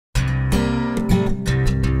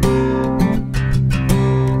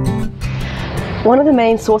One of the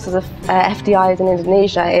main sources of FDIs in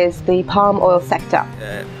Indonesia is the palm oil sector.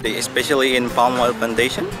 Especially in palm oil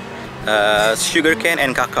plantation, sugarcane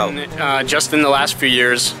and cacao. Just in the last few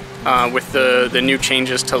years, with the new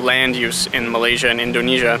changes to land use in Malaysia and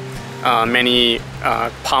Indonesia, many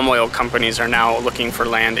palm oil companies are now looking for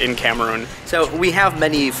land in Cameroon. So we have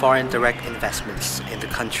many foreign direct investments in the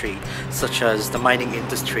country, such as the mining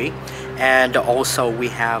industry, and also we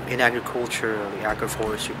have in agriculture, the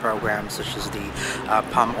agroforestry programs such as the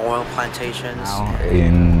palm oil plantations.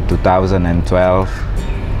 In 2012,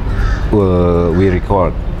 we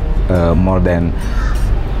record more than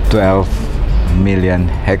 12 million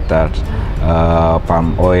hectares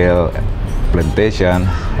palm oil plantation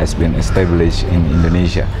has been established in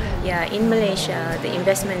Indonesia. Yeah, in Malaysia, the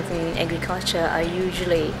investments in agriculture are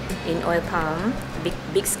usually in oil palm,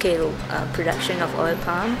 big scale production of oil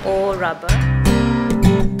palm or rubber.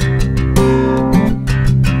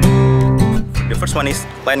 The first one is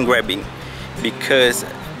land grabbing, because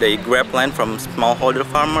they grab land from smallholder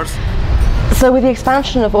farmers. So with the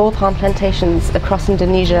expansion of oil palm plantations across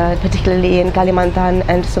Indonesia, particularly in Kalimantan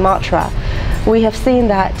and Sumatra, we have seen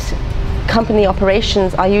that company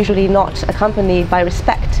operations are usually not accompanied by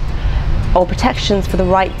respect or protections for the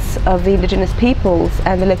rights of the indigenous peoples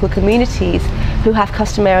and the local communities who have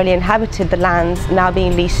customarily inhabited the lands now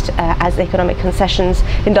being leased as economic concessions,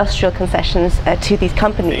 industrial concessions to these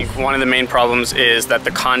companies. I think one of the main problems is that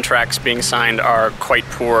the contracts being signed are quite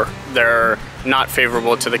poor. They're not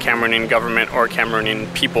favorable to the Cameroonian government or Cameroonian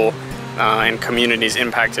people and communities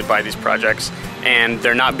impacted by these projects, and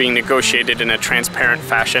they're not being negotiated in a transparent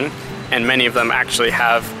fashion. And many of them actually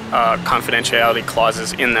have confidentiality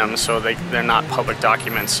clauses in them, so they're not public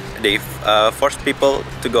documents. They force people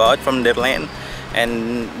to go out from their land,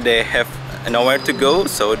 and they have nowhere to go,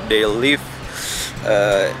 so they live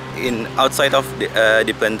outside of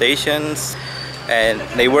the plantations, and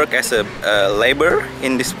they work as a labor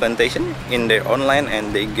in this plantation in their own land,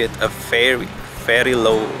 and they get a very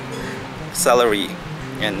low salary,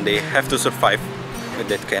 and they have to survive with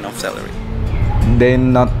that kind of salary. They're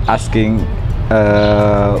not asking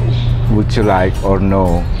would you like or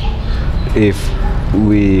no if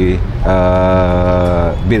we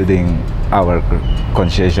building our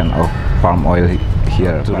concession of palm oil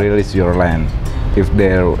here to release your land. If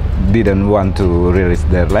they didn't want to release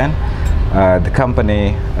their land, the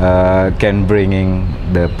company can bring in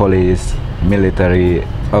the police, military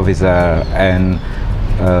officer, and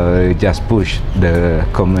just push the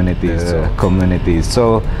community.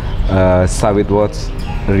 So Sawit Watch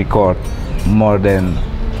record more than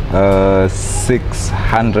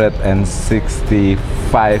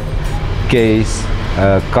 665 case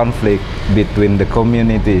conflict between the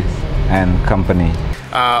communities and company.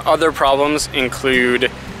 Other problems include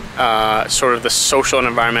sort of the social and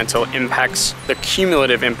environmental impacts, the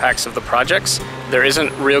cumulative impacts of the projects. There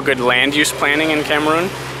isn't real good land use planning in Cameroon,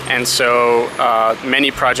 and so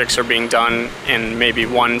many projects are being done in maybe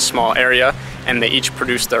one small area, and they each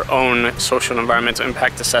produce their own social and environmental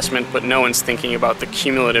impact assessment, but no one's thinking about the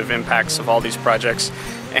cumulative impacts of all these projects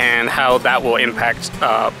and how that will impact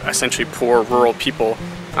essentially poor rural people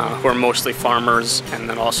who are mostly farmers and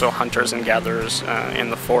then also hunters and gatherers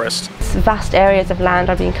in the forest. Vast areas of land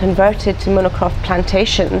are being converted to monocrop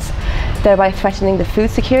plantations, thereby threatening the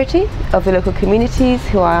food security of the local communities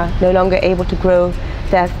who are no longer able to grow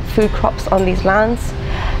their food crops on these lands,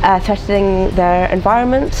 threatening their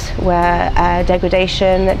environment where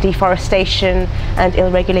degradation, deforestation and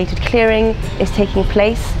ill-regulated clearing is taking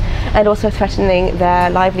place, and also threatening their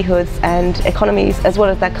livelihoods and economies as well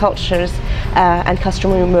as their cultures and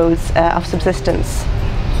customary modes of subsistence.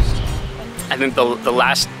 I think the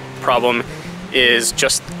last problem is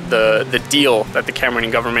just the deal that the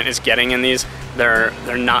Cameroonian government is getting in these. They're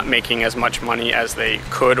not making as much money as they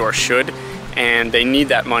could or should, and they need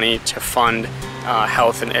that money to fund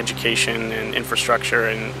health and education and infrastructure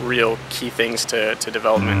and real key things to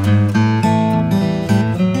development.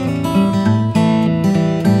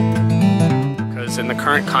 Because in the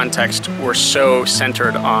current context, we're so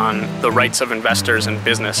centered on the rights of investors and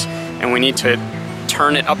business, and we need to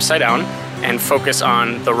turn it upside down and focus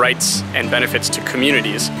on the rights and benefits to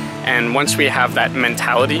communities. And once we have that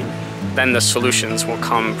mentality, then the solutions will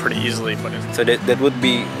come pretty easily. So that would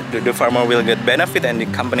be the farmer will get benefit and the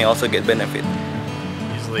company also get benefit.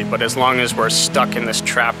 Easily, but as long as we're stuck in this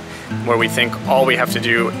trap where we think all we have to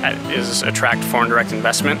do is attract foreign direct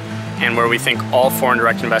investment, and where we think all foreign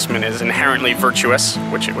direct investment is inherently virtuous,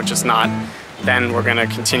 which it's not, then we're going to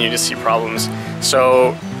continue to see problems.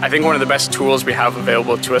 So I think one of the best tools we have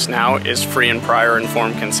available to us now is free and prior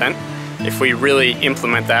informed consent. if we really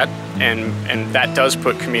implement that, and that does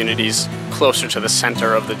put communities closer to the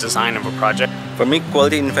center of the design of a project. For me,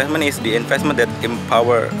 quality investment is the investment that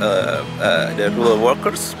empower the rural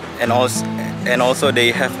workers, and also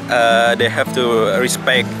they have to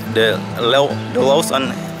respect the laws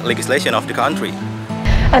and legislation of the country.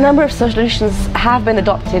 A number of solutions have been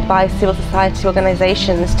adopted by civil society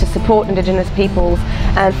organisations to support indigenous peoples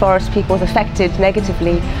and forest peoples affected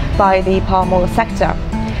negatively by the palm oil sector.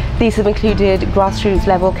 These have included grassroots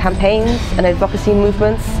level campaigns and advocacy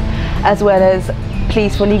movements, as well as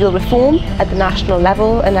pleas for legal reform at the national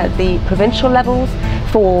level and at the provincial levels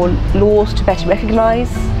for laws to better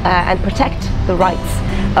recognise and protect the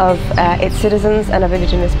rights of its citizens and of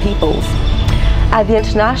indigenous peoples. At the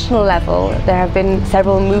international level, there have been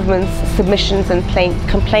several movements, submissions and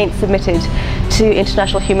complaints submitted to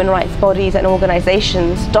international human rights bodies and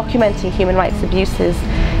organisations documenting human rights abuses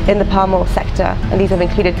in the palm oil sector, and these have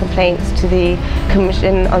included complaints to the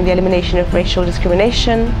Commission on the Elimination of Racial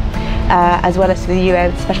Discrimination, as well as to the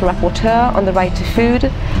UN Special Rapporteur on the Right to Food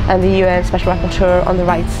and the UN Special Rapporteur on the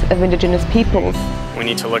Rights of Indigenous Peoples. We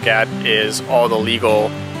need to look at is all the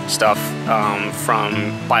legal stuff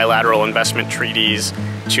from bilateral investment treaties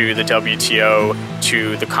to the WTO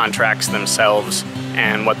to the contracts themselves,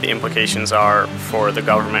 and what the implications are for the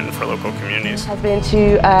government and for local communities. Has been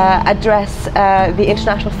to address the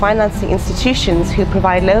international financing institutions who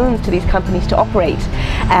provide loans to these companies to operate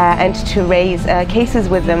and to raise cases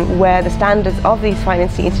with them where the standards of these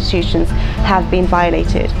financing institutions have been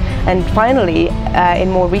violated. And finally, in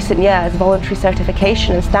more recent years, voluntary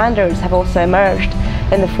certification and standards have also emerged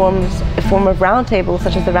in the form of roundtables,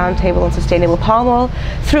 such as the Roundtable on Sustainable Palm Oil,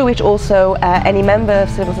 through which also any member of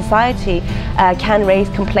civil society can raise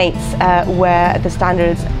complaints where the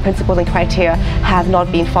standards, principles and criteria have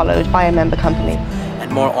not been followed by a member company.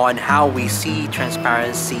 And more on how we see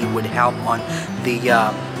transparency would help on the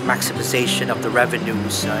maximization of the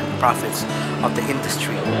revenues and profits of the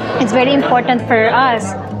industry. It's very important for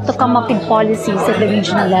us to come up with policies at the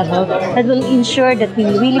regional level that will ensure that we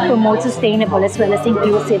really promote sustainable as well as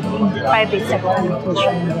inclusive in the private sector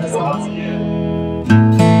agricultural investments.